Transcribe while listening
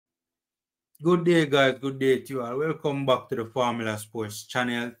Good day, guys. Good day to you all. Welcome back to the Formula Sports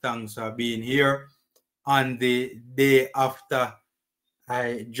channel. Thanks for being here on the day after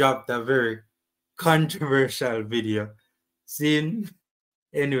I dropped a very controversial video.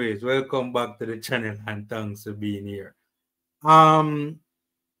 Anyways, welcome back to the channel and thanks for being here. We're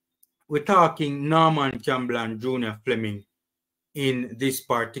talking Norman Campbell and Junior Flemming in this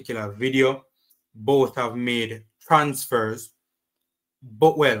particular video. Both have made transfers.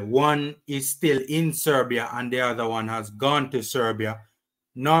 But well, one is still in Serbia and the other one has gone to Serbia.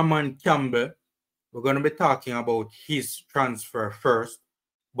 Norman Campbell, we're going to be talking about his transfer first,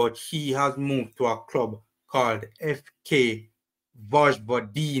 but he has moved to a club called FK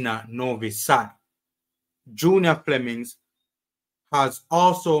Vojvodina Novi Sad. Junior Flemmings has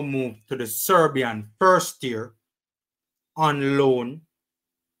also moved to the Serbian first tier on loan,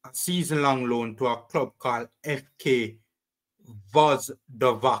 a season-long loan to a club called FK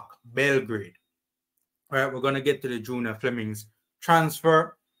Voždovac, Belgrade. All right, we're going to get to the Junior Flemmings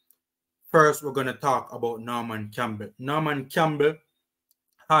transfer. First, we're going to talk about Norman Campbell. Norman Campbell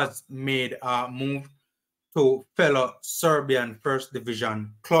has made a move to fellow Serbian First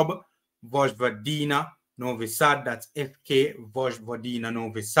Division club, Vojvodina Novi Sad. That's FK Vojvodina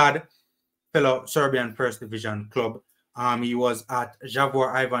Novi Sad, fellow Serbian First Division club. He was at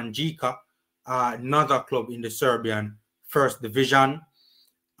Javor Ivanjica, another club in the Serbian First Division,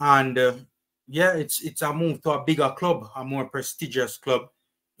 and yeah, it's a move to a bigger club, a more prestigious club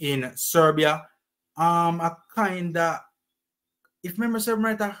in Serbia. I kinda, if memory serves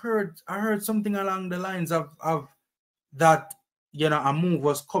right, I heard something along the lines of that, you know, a move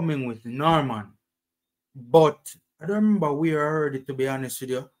was coming with Norman, but I don't remember where I heard it, to be honest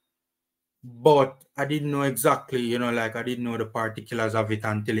with you. But I didn't know exactly, you know, like I didn't know the particulars of it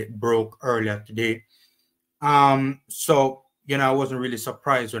until it broke earlier today. So, you know, I wasn't really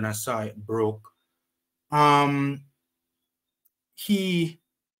surprised when I saw it broke. He,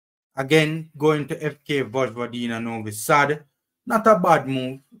 again, going to FK Vojvodina Novi Sad. Not a bad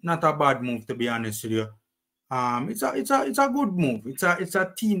move, to be honest with you. It's a good move. It's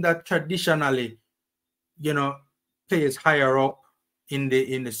a team that traditionally, you know, plays higher up in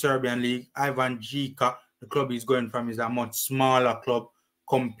the Serbian league. Ivanjica, the club he's going from, is a much smaller club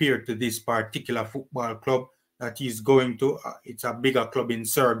compared to this particular football club that he's going to. It's a bigger club in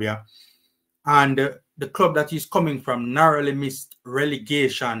Serbia. And the club that he's coming from narrowly missed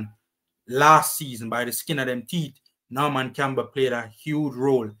relegation last season by the skin of them teeth. Norman Campbell played a huge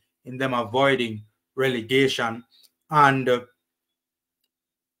role in them avoiding relegation. And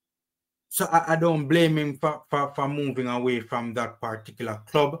so I don't blame him for moving away from that particular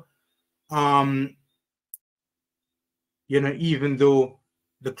club. You know, even though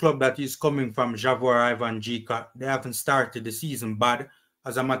the club that is coming from, Javor Ivanjica, they haven't started the season bad.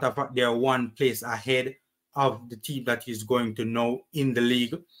 As a matter of fact, they are one place ahead of the team that is going to know in the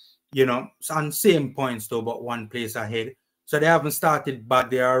league. You know, on same points though, but one place ahead. So they haven't started bad.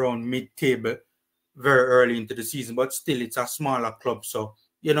 They are around mid-table very early into the season, but still it's a smaller club. So,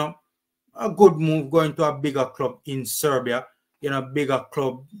 you know, a good move going to a bigger club in Serbia. You know, bigger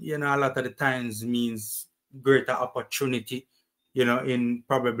club, you know, a lot of the times means greater opportunity, you know, in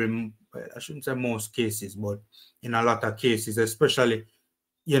probably, I shouldn't say most cases, but in a lot of cases, especially,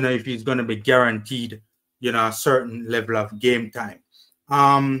 you know, if he's going to be guaranteed, you know, a certain level of game time.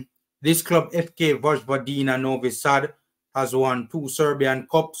 This club, FK Vojvodina Novi Sad, has won 2 Serbian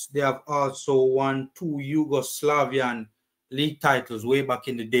Cups. They have also won 2 Yugoslavian league titles way back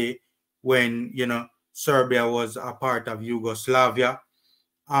in the day when, you know, Serbia was a part of Yugoslavia.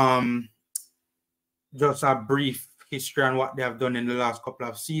 Just a brief history on what they have done in the last couple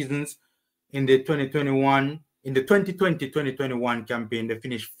of seasons. In the 2020-2021 campaign, they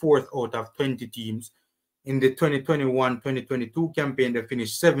finished 4th out of 20 teams. In the 2021-2022 campaign, they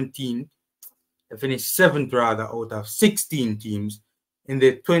finished 17th. They finished 7th rather out of 16 teams. In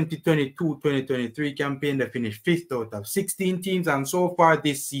the 2022-2023 campaign, they finished 5th out of 16 teams. And so far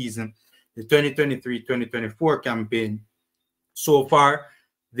this season, the 2023-2024 campaign, so far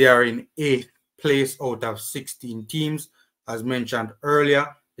they are in 8th place out of 16 teams. As mentioned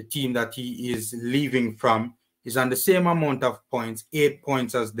earlier, the team that he is leaving from is on the same amount of points, 8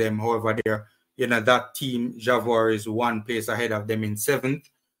 points as them. However, they're, you know, that team, Javor, is 1 place ahead of them in 7th.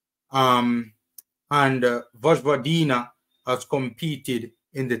 And Vojvodina has competed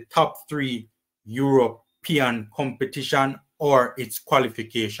in the top 3 European competition or its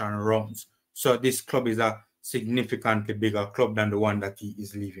qualification rounds. So this club is a significantly bigger club than the one that he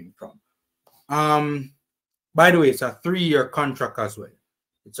is leaving from. By the way, it's a 3-year contract as well.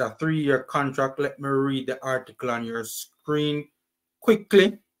 It's a 3-year contract. Let me read the article on your screen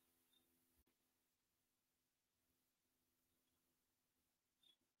quickly.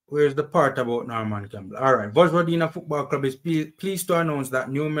 Where's the part about Norman Campbell? All right. Vojvodina Football Club is pleased to announce that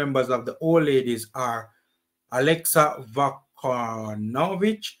new members of the Old Ladies are Alexa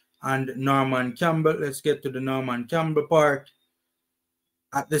Vakonovic and Norman Campbell. Let's get to the Norman Campbell part.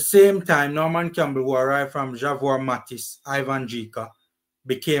 At the same time, Norman Campbell, who arrived from Javor Matis Ivan Jika,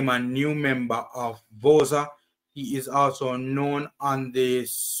 became a new member of Voza. He is also known on the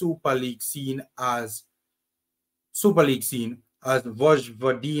Super League scene as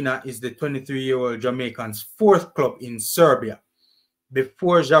Vojvodina is the 23-year-old Jamaican's fourth club in Serbia.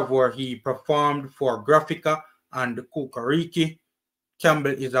 Before Javor, he performed for Grafika and Kukariki.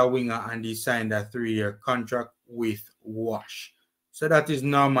 Campbell is a winger and he signed a 3-year contract with Wash. So that is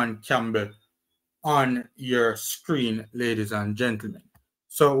Norman Campbell on your screen, ladies and gentlemen.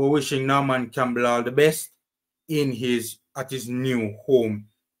 So we're wishing Norman Campbell all the best at his new home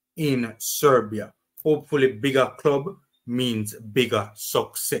in Serbia. Hopefully bigger club means bigger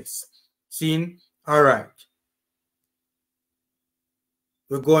success. Seen? All right.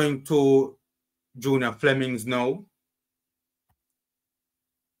 We're going to Junior Flemmings now.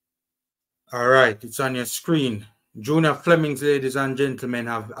 All right, it's on your screen. Junior Flemmings, ladies and gentlemen,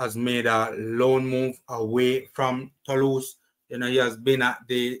 has made a loan move away from Toulouse. You know, he has been at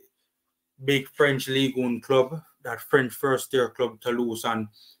the big French Ligue 1 club, that French first-tier club, Toulouse, and,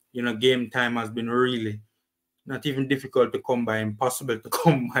 you know, game time has been really not even difficult to come by, impossible to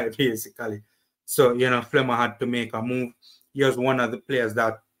come by, basically. So, you know, Flemmer had to make a move. He was one of the players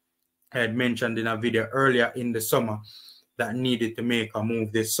that I had mentioned in a video earlier in the summer that needed to make a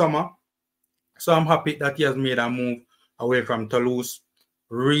move this summer. So I'm happy that he has made a move away from Toulouse.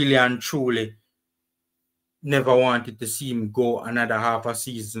 Really and truly never wanted to see him go another half a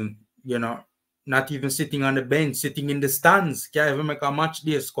season, you know, not even sitting on the bench, sitting in the stands, can't even make a match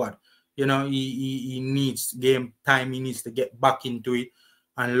day squad. You know, he needs game time, he needs to get back into it.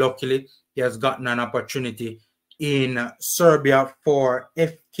 And luckily, he has gotten an opportunity in Serbia for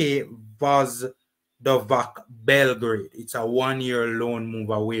FK Voždovac Belgrade. It's a 1-year loan move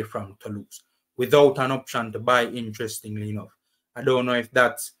away from Toulouse, without an option to buy, interestingly enough. I don't know if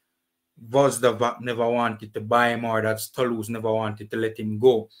that's Voždovac never wanted to buy him or that's Toulouse never wanted to let him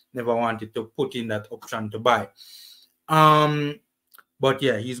go, never wanted to put in that option to buy. But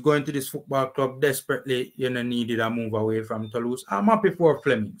yeah, he's going to this football club desperately, you know, needed a move away from Toulouse. I'm happy for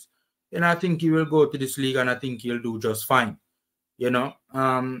Flemmings. And I think he will go to this league and I think he'll do just fine. You know,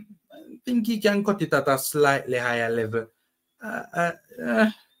 I think he can cut it at a slightly higher level. I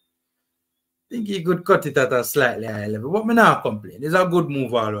think he could cut it at a slightly higher level, but me not complain. It's a good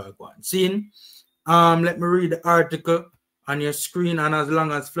move all over one. Seen? Let me read the article on your screen, and as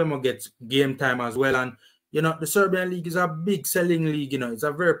long as Flemmo gets game time as well, and you know, the Serbian league is a big selling league, you know, it's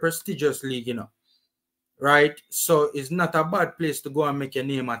a very prestigious league, you know, right? So it's not a bad place to go and make a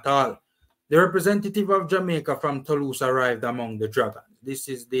name at all. The representative of Jamaica from Toulouse arrived among the Dragons. This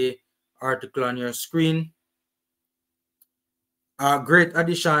is the article on your screen. A great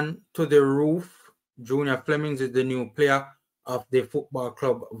addition to the roof. Junior Flemmings is the new player of the football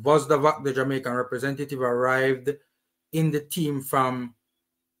club. Voždovac, the Jamaican representative, arrived in the team from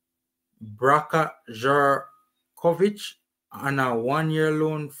Braka Jerkovic on a 1-year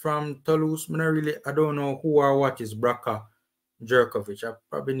loan from Toulouse. I don't know who or what is Braka Jerkovic. I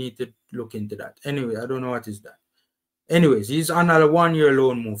probably need to look into that. Anyway, I don't know what is that. Anyways, he's on a 1-year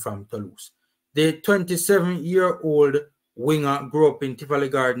loan move from Toulouse. The 27-year-old winger grew up in Tivoli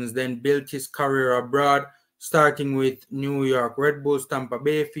Gardens, then built his career abroad, starting with New York Red Bulls, Tampa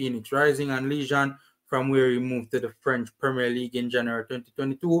Bay, Phoenix Rising, and Legion, from where he moved to the French Premier League in January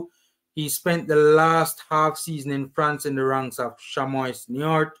 2022. He spent the last half season in France in the ranks of Chamois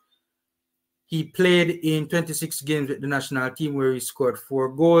Niort. He played in 26 games with the national team where he scored 4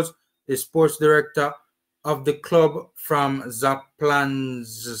 goals. The sports director of the club from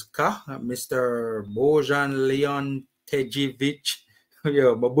Zaplanska, Mr. Bojan Leontejevic,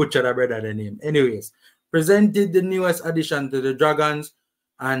 yo, my butcher, I read the name. Anyways, presented the newest addition to the Dragons,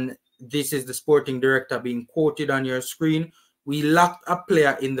 and this is the sporting director being quoted on your screen. We lacked a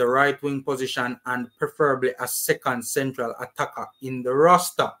player in the right wing position and preferably a second central attacker in the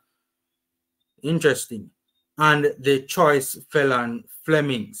roster. Interesting. And the choice fell on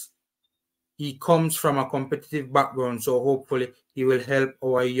Flemmings. He comes from a competitive background, so hopefully he will help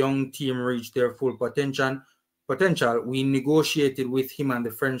our young team reach their full potential. We negotiated with him and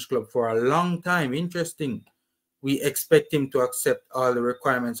the French club for a long time. Interesting. We expect him to accept all the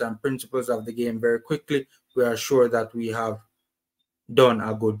requirements and principles of the game very quickly. We are sure that we have done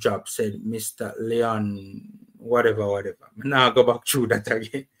a good job, said Mr. Leon, whatever. I'm not go back through that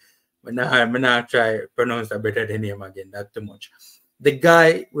again. I'm not try pronounce a better the name again, that too much. The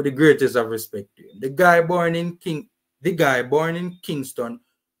guy with the greatest of respect to him. The guy born in Kingston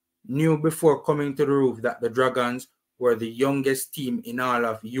knew before coming to the roof that the Dragons were the youngest team in all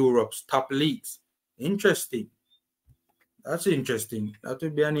of Europe's top leagues. Interesting. That's interesting. That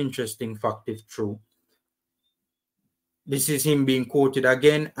would be an interesting fact if true. This is him being quoted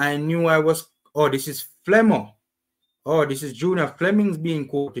again. I knew I was... Oh, this is Flemmo. Oh, this is Junior Flemmings being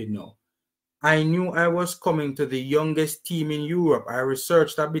quoted now. I knew I was coming to the youngest team in Europe. I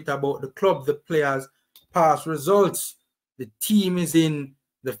researched a bit about the club, the players, past results. The team is in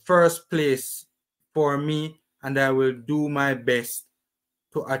the first place for me, and I will do my best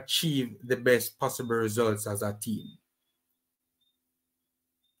to achieve the best possible results as a team,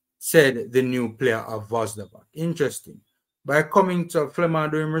 said the new player of Vozdavak. Interesting. By coming to Flemmer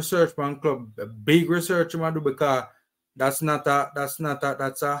doing research for club, a big research I do, because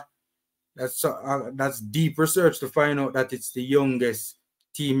that's deep research to find out that it's the youngest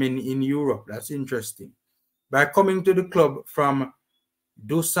team in Europe. That's interesting. By coming to the club from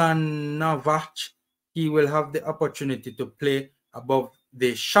Dusanavac, he will have the opportunity to play above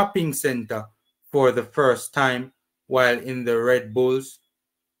the shopping center for the first time while in the Red Bulls.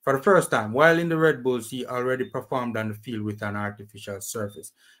 For the first time, while in the Red Bulls, he already performed on the field with an artificial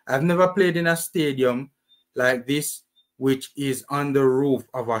surface. I've never played in a stadium like this, which is on the roof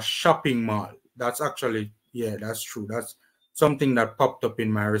of a shopping mall. That's actually, yeah, that's true. That's something that popped up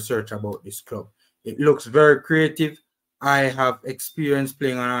in my research about this club. It looks very creative. I have experience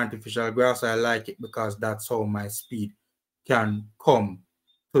playing on artificial grass. I like it because that's how my speed can come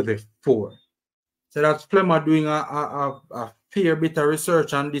to the fore. So that's Flemmer doing a fair bit of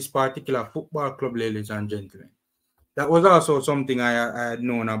research on this particular football club, ladies and gentlemen. That was also something I had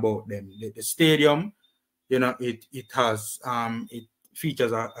known about them. The stadium, you know, it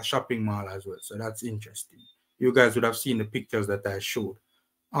features a shopping mall as well. So that's interesting. You guys would have seen the pictures that I showed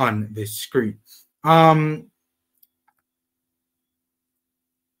on the screen. In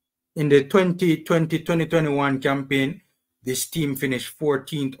the 2020-2021 campaign, this team finished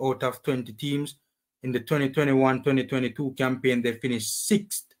 14th out of 20 teams. In the 2021-2022 campaign, they finished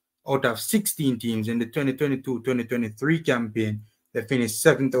 6th out of 16 teams. In the 2022-2023 campaign, they finished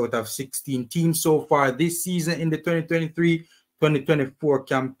 7th out of 16 teams so far this season. In the 2023-2024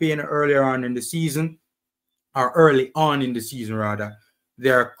 campaign, early on in the season, rather, they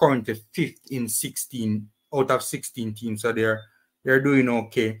are currently 5th in 16 out of 16 teams. So they're doing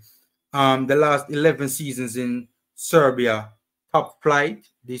okay. The last 11 seasons in Serbia top flight,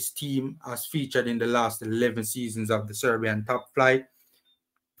 this team has featured in the last 11 seasons of the Serbian top flight.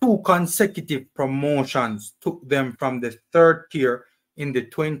 2 consecutive promotions took them from the 3rd tier in the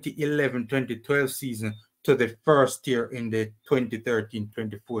 2011-2012 season to the 1st tier in the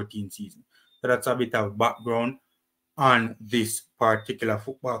 2013-2014 season. So that's a bit of background on this particular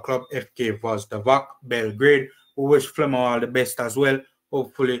football club, FK Vozdavak, Belgrade. We wish Flemmer all the best as well.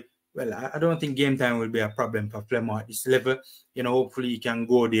 Hopefully, well, I don't think game time will be a problem for Flemmer at this level. You know, hopefully he can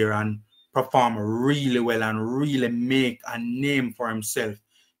go there and perform really well and really make a name for himself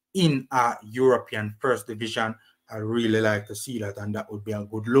in a European first division. I really like to see that, and that would be a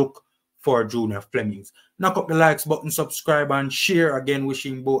good look for Junior Flemmings. Knock up the likes button, subscribe, and share. Again,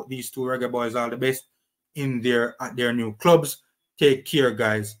 wishing both these two reggae boys all the best in at their new clubs. Take care,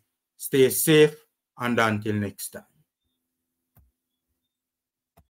 guys. Stay safe, and until next time.